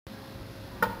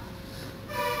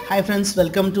Hi friends,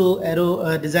 welcome to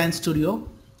Aero Design Studio.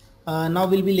 Now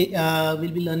we'll be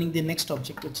learning the next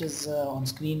object, which is on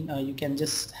screen. You can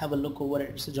just have a look over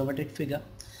it. It's a geometric figure,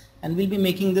 and we'll be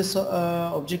making this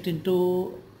object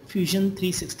into Fusion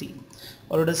 360,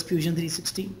 Autodesk Fusion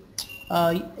 360.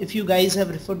 If you guys have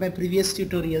referred my previous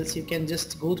tutorials, you can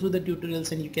just go through the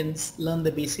tutorials and you can learn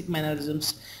the basic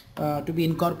mannerisms to be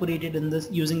incorporated in this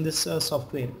using this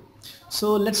software.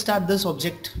 So let's start this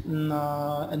object in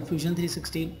Fusion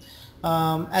 360.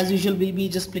 As usual, we'll be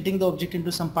just splitting the object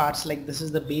into some parts, like this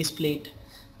is the base plate,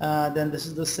 then this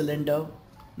is the cylinder,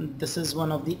 this is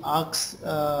one of the arc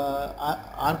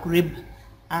rib,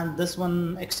 and this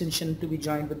one extension to be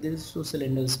joined with these two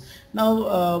cylinders.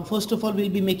 Now first of all, we'll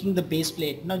be making the base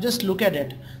plate. Now just look at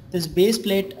it. This base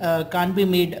plate can't be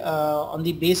made on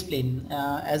the base plane,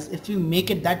 as if you make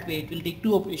it that way it will take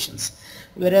two operations,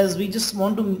 whereas we just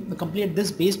want to complete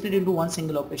this base plate into one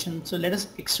single operation. So let us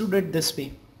extrude it this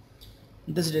way,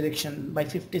 this direction, by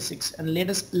 56, and let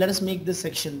us make this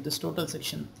section, this total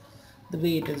section, the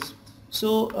way it is.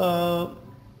 So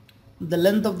the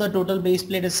length of the total base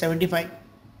plate is 75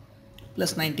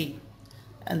 plus 90,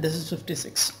 and this is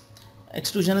 56.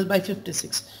 Extrusion is by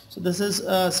 56. So this is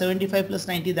 75 plus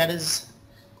 90, that is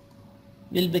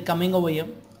will be coming over here.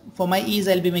 For my ease,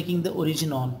 I'll be making the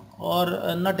origin on,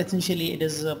 or not essentially, it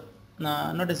is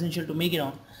not essential to make it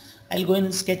on. I'll go in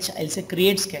and sketch. I'll say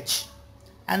create sketch,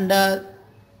 and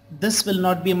this will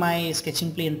not be my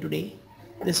sketching plane today.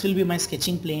 This will be my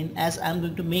sketching plane, as I'm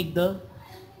going to make the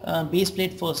base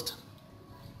plate first.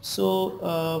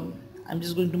 So I'm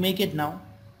just going to make it now.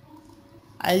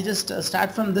 I'll just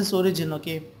start from this origin,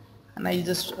 okay, and I'll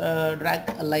just drag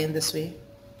a line this way.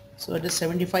 So it is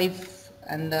 75,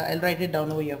 and I'll write it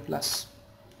down over here, plus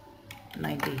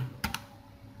 90,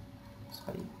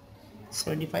 sorry,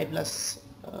 75 plus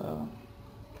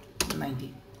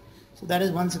 90, so that is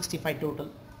 165 total.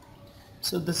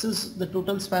 So this is the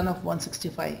total span of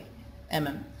 165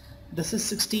 mm. This is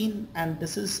 16 and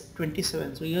this is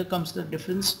 27, so here comes the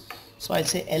difference. So I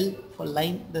say L for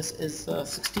line. This is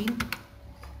 16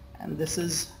 and this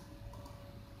is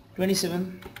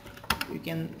 27. You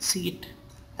can see it,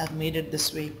 I've made it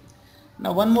this way.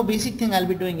 Now one more basic thing I'll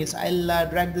be doing is I'll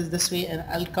drag this way, and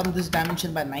I'll come this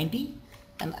dimension by 90,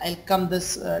 and I'll come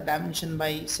this dimension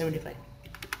by 75.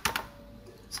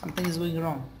 Something is going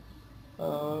wrong.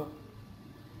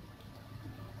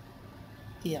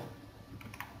 Yeah,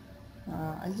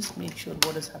 I'll just make sure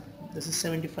what is happening. This is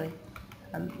 75,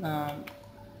 and I'll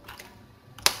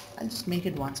just make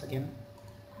it once again.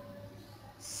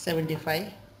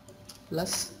 75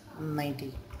 plus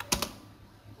 90.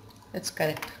 That's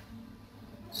correct.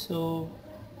 So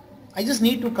I just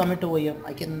need to commit over here.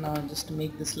 I can just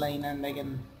make this line, and I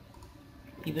can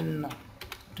even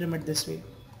trim it this way.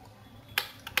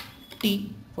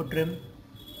 T for trim,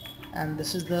 and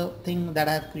this is the thing that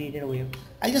I have created over here.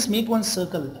 I'll just make one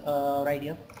circle right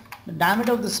here. The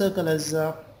diameter of the circle is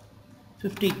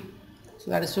 50,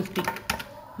 so that is 50.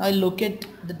 Now I locate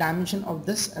the dimension of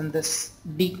this and this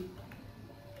D,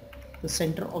 the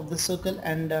center of the circle,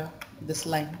 and this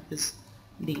line is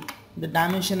D. The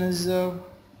dimension is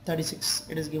 36.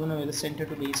 It is given away, the center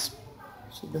to base.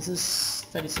 So this is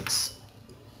 36.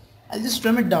 I'll just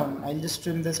trim it down. I'll just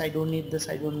trim this. I don't need this,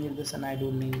 I don't need this, and I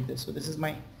don't need this. So this is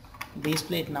my base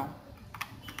plate now.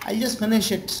 I'll just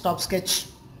finish it, stop sketch,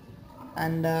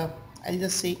 and I'll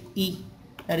just say E,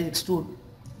 that is extrude.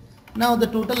 Now the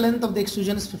total length of the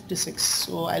extrusion is 56.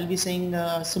 So I'll be saying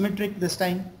symmetric this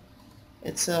time.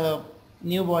 It's a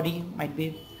new body, might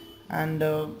be, and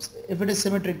if it is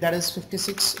symmetric, that is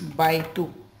 56 by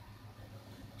 2.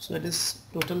 So it is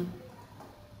total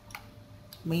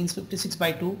means 56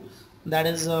 by 2, that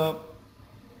is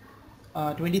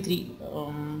 23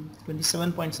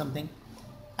 27 point something.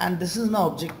 And this is my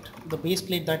object, the base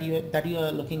plate that you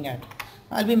are looking at.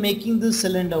 I'll be making this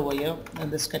cylinder over here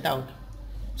and this cutout.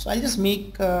 So I'll just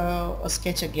make a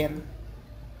sketch again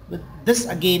with this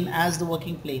again as the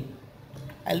working plane.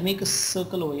 I'll make a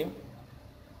circle over here.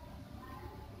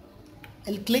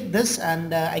 I'll click this,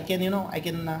 and I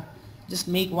can just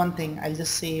make one thing. I'll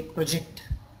just say project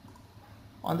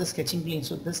on the sketching plane.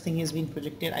 So this thing is being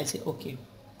projected. I say OK,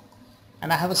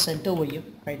 and I have a center over here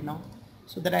right now,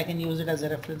 so that I can use it as a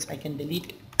reference. I can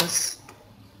delete this,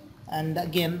 and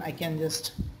again I can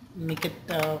just make it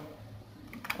a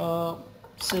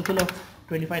circle of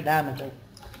 25 diameter.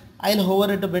 I'll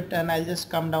hover it a bit, and I'll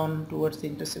just come down towards the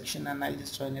intersection, and I'll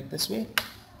just join it this way.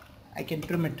 I can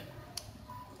trim it.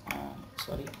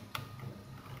 Sorry.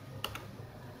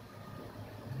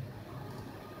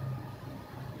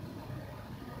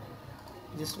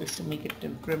 Just wish to make it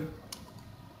trim.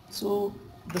 So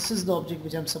this is the object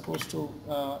which I'm supposed to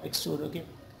extrude. Okay,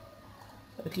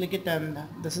 I click it and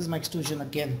this is my extrusion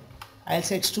again. I'll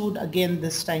say extrude again,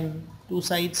 this time two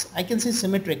sides. I can say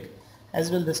symmetric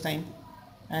as well this time,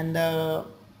 and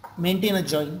maintain a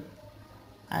join,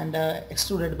 and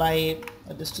extruded by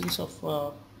a distance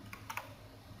of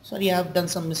sorry, I have done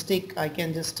some mistake. I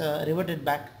can just revert it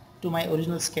back to my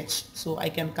original sketch, so I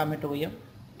can come it over here.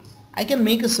 I can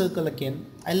make a circle again.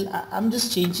 I'm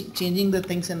just changing the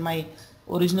things in my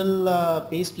original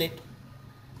base plate.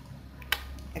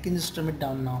 I can just trim it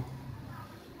down now,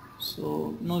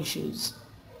 so no issues.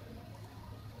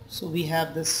 So we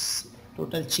have this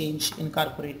total change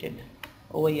incorporated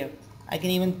over here. I can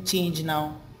even change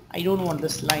now. I don't want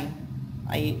this line.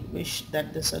 I wish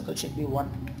that the circle should be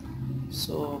 1.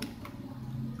 So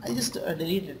I'll just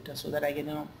delete it so that I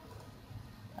can,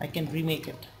 I can remake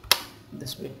it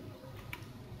this way.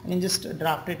 I can just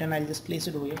draft it and I'll just place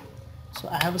it over here. So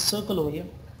I have a circle over here.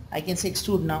 I can say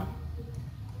extrude now,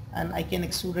 and I can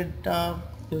extrude it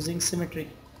using symmetry,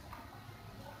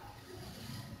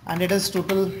 and it is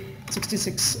total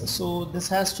 66. So this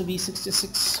has to be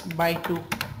 66 by 2. So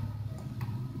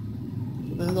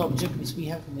this is the object which we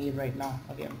have made right now.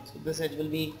 Again, so this edge will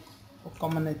be a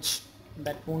common edge,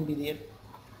 that won't be there.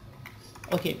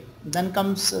 Okay, then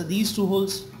comes these two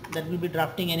holes that will be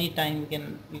drafting anytime.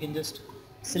 You can just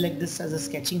select this as a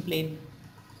sketching plane,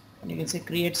 and you can say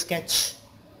create sketch,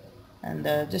 and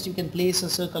just you can place a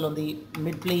circle on the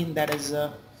mid plane that is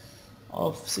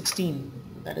of 16,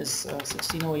 that is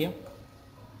 16 over here.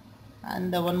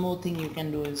 And one more thing you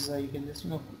can do is you can just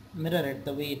mirror it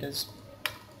the way it is.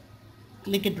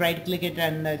 Click it, right click it,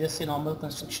 and just say normal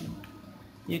construction.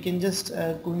 You can just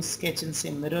go in sketch and say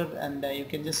mirror, and you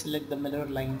can just select the mirror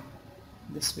line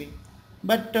this way.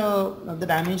 But the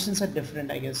dimensions are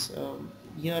different, I guess.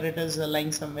 Here it is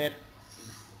lying somewhere.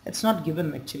 It's not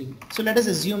given actually. So let us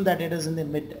assume that it is in the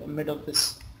mid of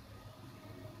this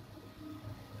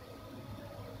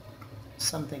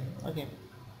something. Okay,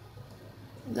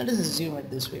 let us assume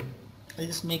it this way. I'll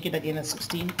just make it again as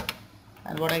 16,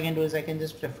 and what I can do is I can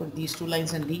just refer these two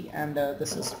lines in D, and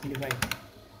this is simplified.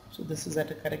 So this is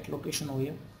at a correct location over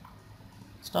here.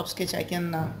 Stop sketch. I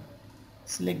can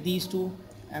select these two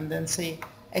and then say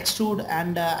extrude,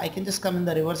 and I can just come in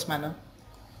the reverse manner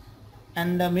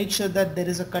and make sure that there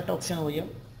is a cut option over here.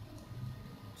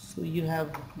 So you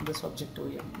have this object over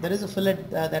here. There is a fillet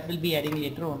that will be adding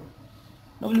later on.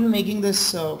 Now we'll be making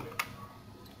this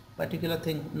particular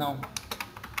thing now.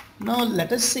 Now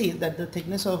let us say that the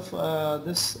thickness of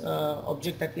this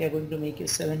object that we are going to make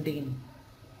is 17,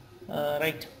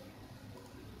 right?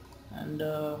 And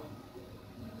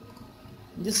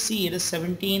just see, it is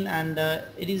 17, and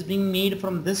it is being made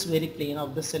from this very plane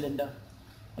of the cylinder.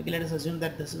 Okay, let us assume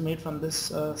that this is made from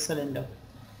this cylinder.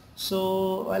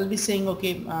 So I'll be saying,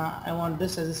 okay, I want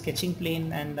this as a sketching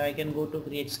plane, and I can go to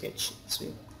create sketch this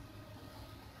way.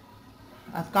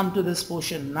 I've come to this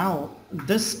portion. Now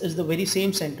this is the very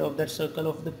same center of that circle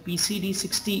of the PCD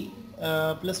 60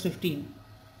 plus 15.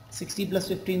 60 plus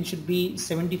 15 should be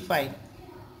 75,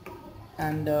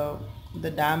 and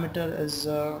the diameter is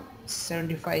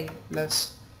 75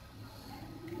 plus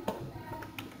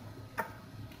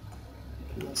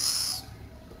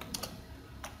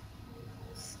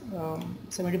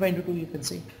 75 into 2, you can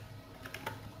say.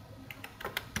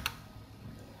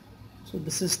 So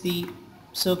this is the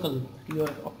circle you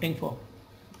are opting for.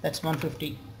 That's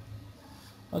 150.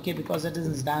 Okay, because that is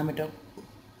its diameter.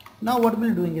 Now what we'll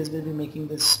be doing is we'll be making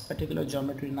this particular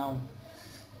geometry now.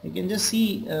 You can just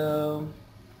see a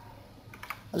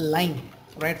line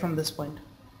right from this point,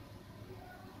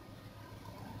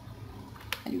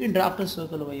 and you can draft a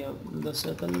circle over here. The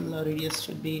circle radius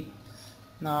should be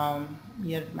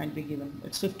here, it might be given,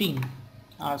 it's 15,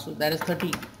 so that is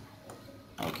 30.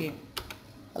 Okay,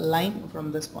 a line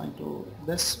from this point to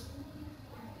this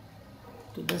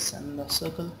and the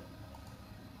circle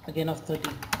again of 30.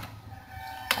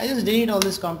 I just delete all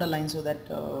this counter lines so that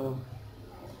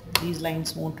these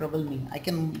lines won't trouble me. I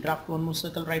can draft one more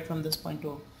circle right from this point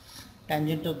to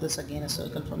tangent of this, again a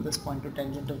circle from this point to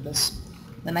tangent of this.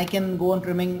 Then I can go on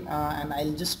trimming, and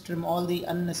I'll just trim all the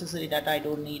unnecessary data I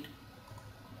don't need.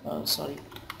 Sorry,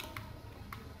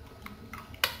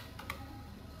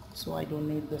 so I don't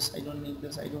need this, I don't need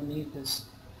this, I don't need this,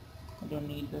 I don't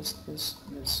need this.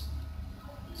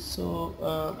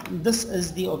 So this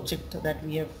is the object that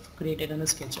we have created in a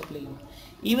SketchUp plane.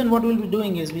 Even what we'll be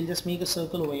doing is we'll just make a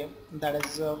circle over here that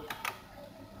is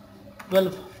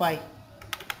 12 phi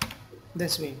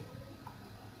this way.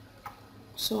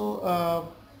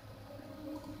 So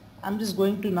I'm just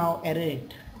going to now erase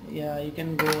it. Yeah, you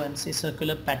can go and say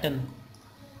circular pattern.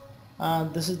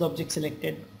 This is the object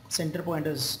selected, center point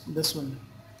is this one,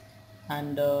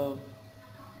 and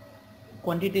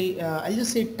quantity, I'll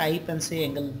just say type and say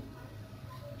angle.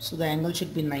 So the angle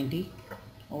should be 90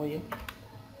 over here,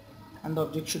 and the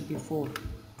object should be 4.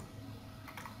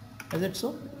 Is it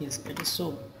so? Yes, it is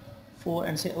so. 4,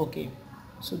 and say OK.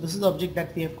 So this is the object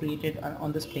that we have created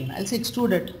on this plane. I'll say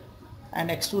extrude it, and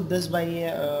extrude this by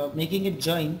making it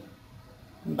join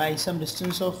by some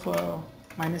distance of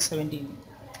 -17,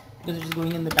 because it is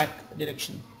going in the back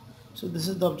direction. So this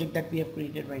is the object that we have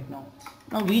created right now.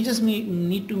 Now we just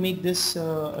need to make this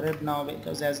red now,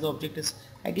 because as the object is,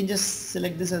 I can just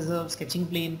select this as a sketching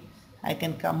plane. I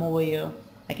can come over here.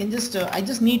 I can just I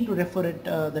just need to refer it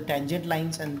the tangent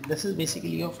lines, and this is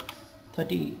basically of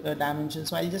 30 dimensions.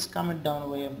 So I'll just come it down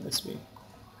over here this way.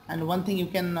 And one thing you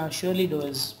can surely do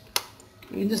is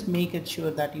you can just make it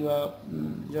sure that you are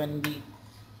joining the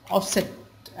offset,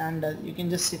 and you can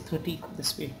just say 30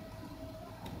 this way,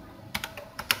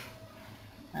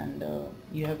 and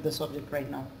you have this object right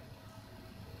now.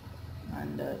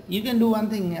 And you can do one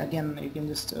thing again, you can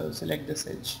just select this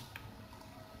edge,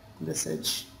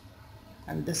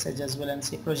 and this edge as well, and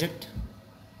say project,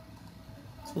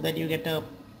 so that you get a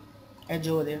edge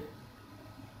over there.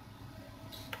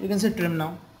 You can say trim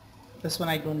now. This one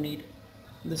I don't need,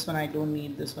 this one I don't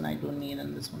need, this one I don't need,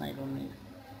 and this one I don't need.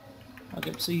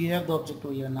 Okay, so you have the object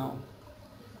over here now.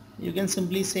 You can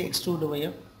simply say extrude over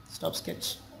here, stop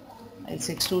sketch. I'll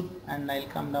say extrude, and I'll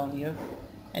come down here.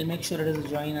 I'll make sure it is a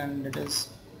join, and it is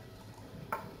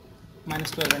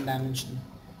 -12 in dimension.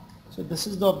 So this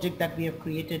is the object that we have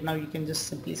created. Now you can just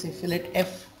simply say fillet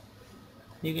F.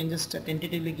 You can just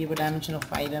tentatively give a dimension of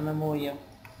 5 mm over here,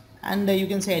 and you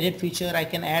can say edit feature. I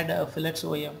can add fillets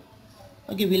over here.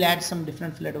 Okay, we'll add some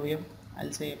different fillet over here.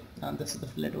 I'll say this is the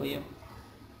fillet over here.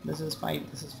 This is 5,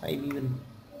 this is 5 even,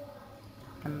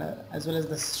 and as well as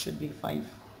this should be 5.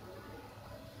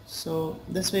 So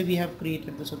this way we have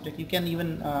created this object. You can even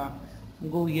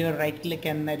go here, right click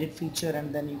and edit feature,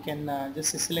 and then you can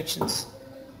just say selections,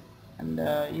 and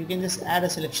you can just add a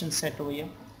selection set over here.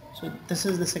 So this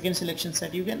is the second selection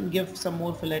set. You can give some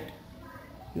more fillet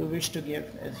you wish to give,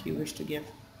 if you wish to give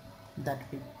that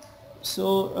way.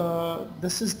 So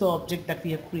this is the object that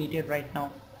we have created right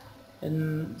now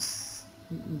in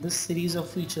this series of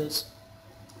features.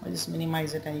 I just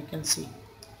minimize it, and you can see.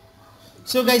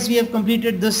 So guys, we have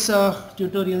completed this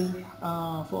tutorial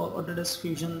for Autodesk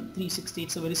Fusion 360.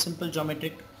 It's a very simple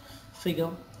geometric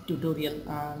figure tutorial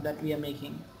that we are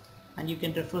making, and you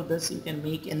can refer this. You can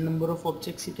make n number of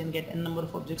objects. You can get n number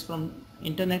of objects from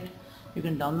internet. You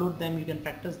can download them. You can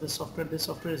practice this software. This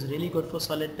software is really good for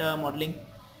solid modeling,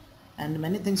 and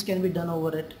many things can be done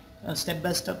over it. Step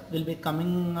by step will be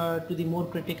coming to the more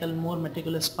critical, more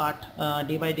meticulous part.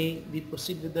 Day by day we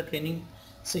proceed with the training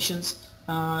sessions.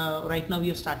 Right now we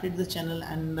have started the channel,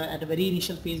 and at a very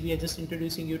initial phase we are just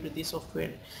introducing you to the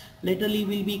software. Laterly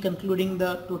we'll be concluding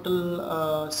the total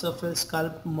surface,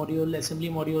 sculpt module, assembly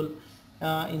module,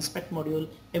 inspect module,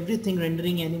 everything,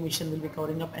 rendering, animation will be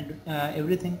covering up, and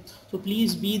everything. So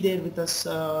please be there with us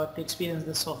to experience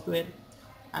the software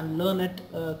and learn it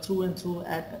through and through,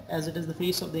 as it is the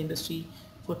face of the industry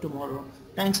for tomorrow.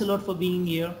 Thanks a lot for being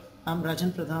here. I'm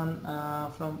Rajan Pradhan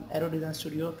from Aero Design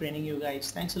Studio, training you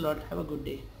guys. Thanks a lot. Have a good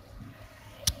day.